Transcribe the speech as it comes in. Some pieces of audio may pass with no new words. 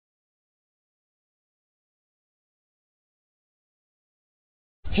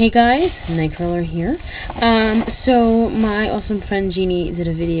Hey guys, Nightcrawler here. So my awesome friend Jeannie did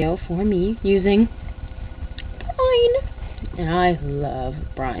a video for me using Brine, and I love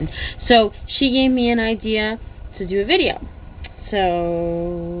Brine. So she gave me an idea to do a video.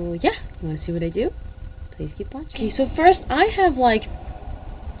 So yeah, you want to see what I do? Please keep watching. Okay, so first I have like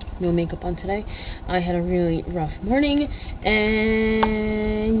no makeup on today. I had a really rough morning,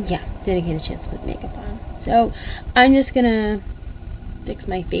 and yeah, didn't get a chance to put makeup on. So I'm just gonna fix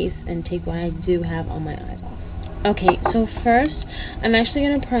my face and take what I do have on my eyes off. Okay, so first I'm actually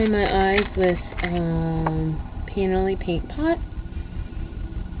going to prime my eyes with Panelly Paint Pot.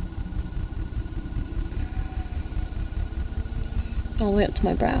 All the way up to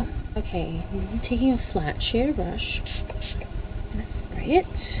my brow. Okay, I'm taking a flat shade brush. I'm going to spray it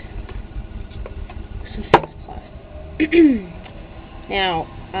with some Fix Plus. Now,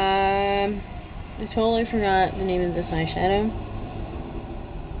 I totally forgot the name of this eyeshadow.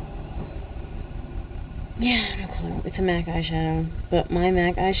 Yeah, no clue. It's a MAC eyeshadow, but my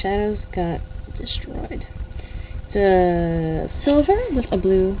MAC eyeshadows got destroyed. It's a silver with a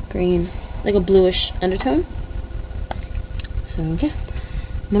blue-green, like a bluish undertone. So yeah,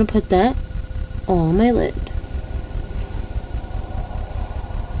 I'm gonna put that on my lid.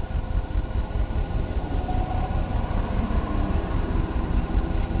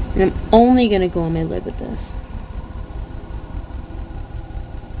 And I'm only gonna go on my lid with this.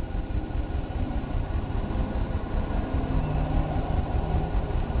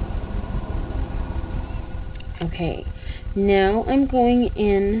 Okay, now I'm going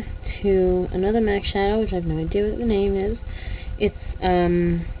into another MAC shadow, which I have no idea what the name is. It's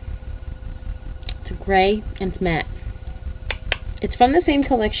a gray and it's matte. It's from the same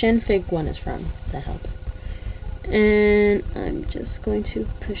collection Fig 1 is from, if that helps. And I'm just going to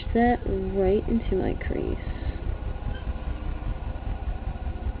push that right into my crease.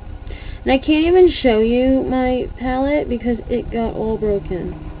 And I can't even show you my palette because it got all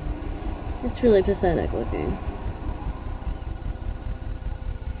broken. It's really pathetic looking.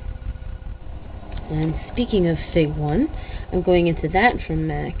 And speaking of Fig 1, I'm going into that from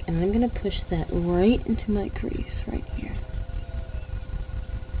MAC, and I'm going to push that right into my crease, right here.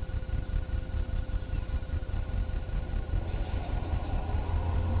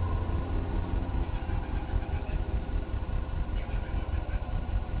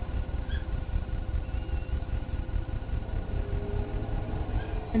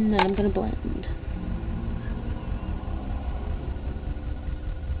 And then I'm going to blend.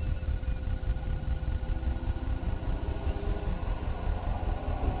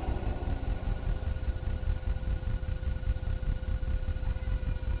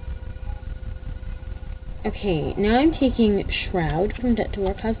 Okay, now I'm taking Shroud from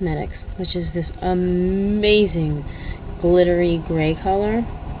Decor Cosmetics, which is this amazing glittery gray color.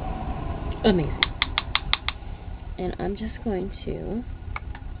 Amazing. And I'm just going to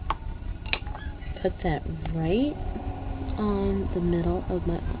put that right on the middle of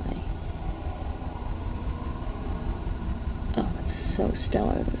my eye. Oh, it's so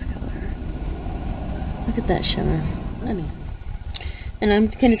stellar, this color. Look at that shimmer. Amazing. And I'm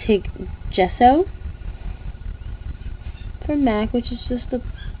going to take Gesso from MAC, which is just a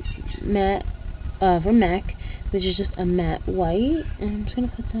matte, from MAC, which is just a matte white, and I'm just going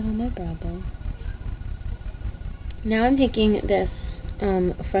to put that on my brow bone. Now I'm taking this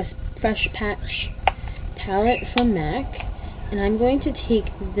Fresh Patch palette from MAC, and I'm going to take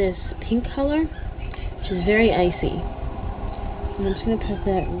this pink color, which is very icy, and I'm just going to put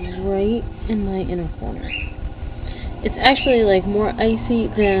that right in my inner corner. It's actually like more icy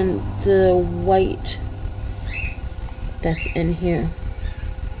than the white that's in here.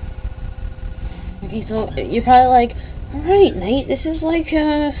 Okay, so you're probably like, alright, Knight, this is like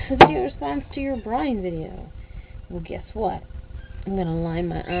a video response to your Brine video. Well, guess what? I'm going to line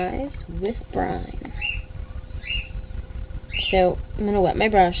my eyes with Brine. So, I'm going to wet my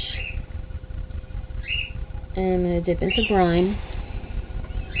brush, and I'm going to dip into Brine.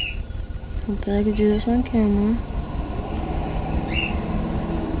 Hope that I can do this on camera.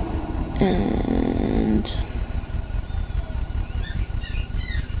 And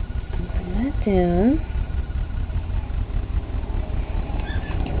bring that down.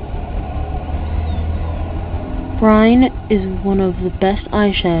 Brine is one of the best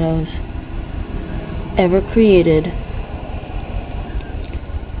eyeshadows ever created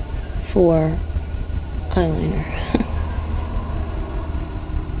for eyeliner.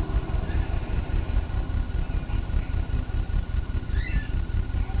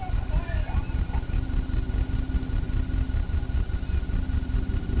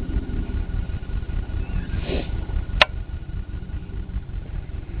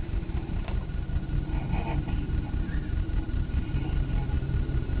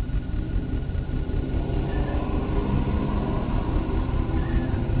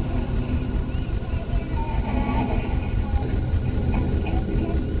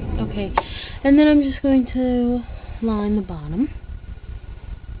 And then I'm just going to line the bottom.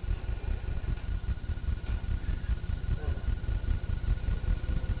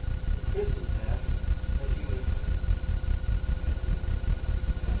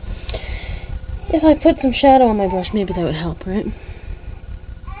 If I put some shadow on my brush, maybe that would help, right?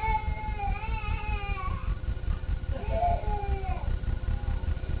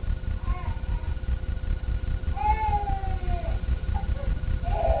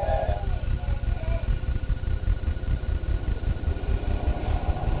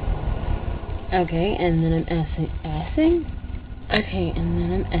 Okay, and then I'm assing. Okay, and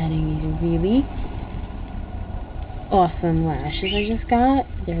then I'm adding these really awesome lashes I just got.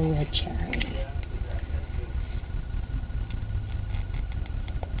 They're red cherry.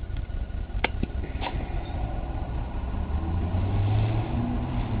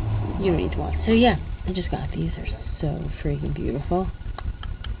 You don't need to watch. So yeah, I just got these. They're so freaking beautiful.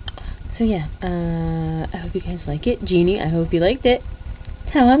 So yeah, I hope you guys like it. Jeannie, I hope you liked it.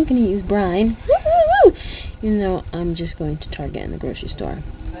 That's how I'm going to use Brine. Woo-hoo-hoo! Even though I'm just going to Target in the grocery store.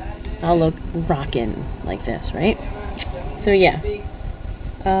 I'll look rockin' like this, right? So yeah.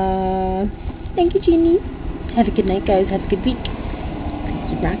 Thank you, Jeannie. Have a good night, guys. Have a good week.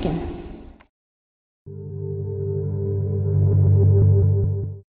 Keep rockin'.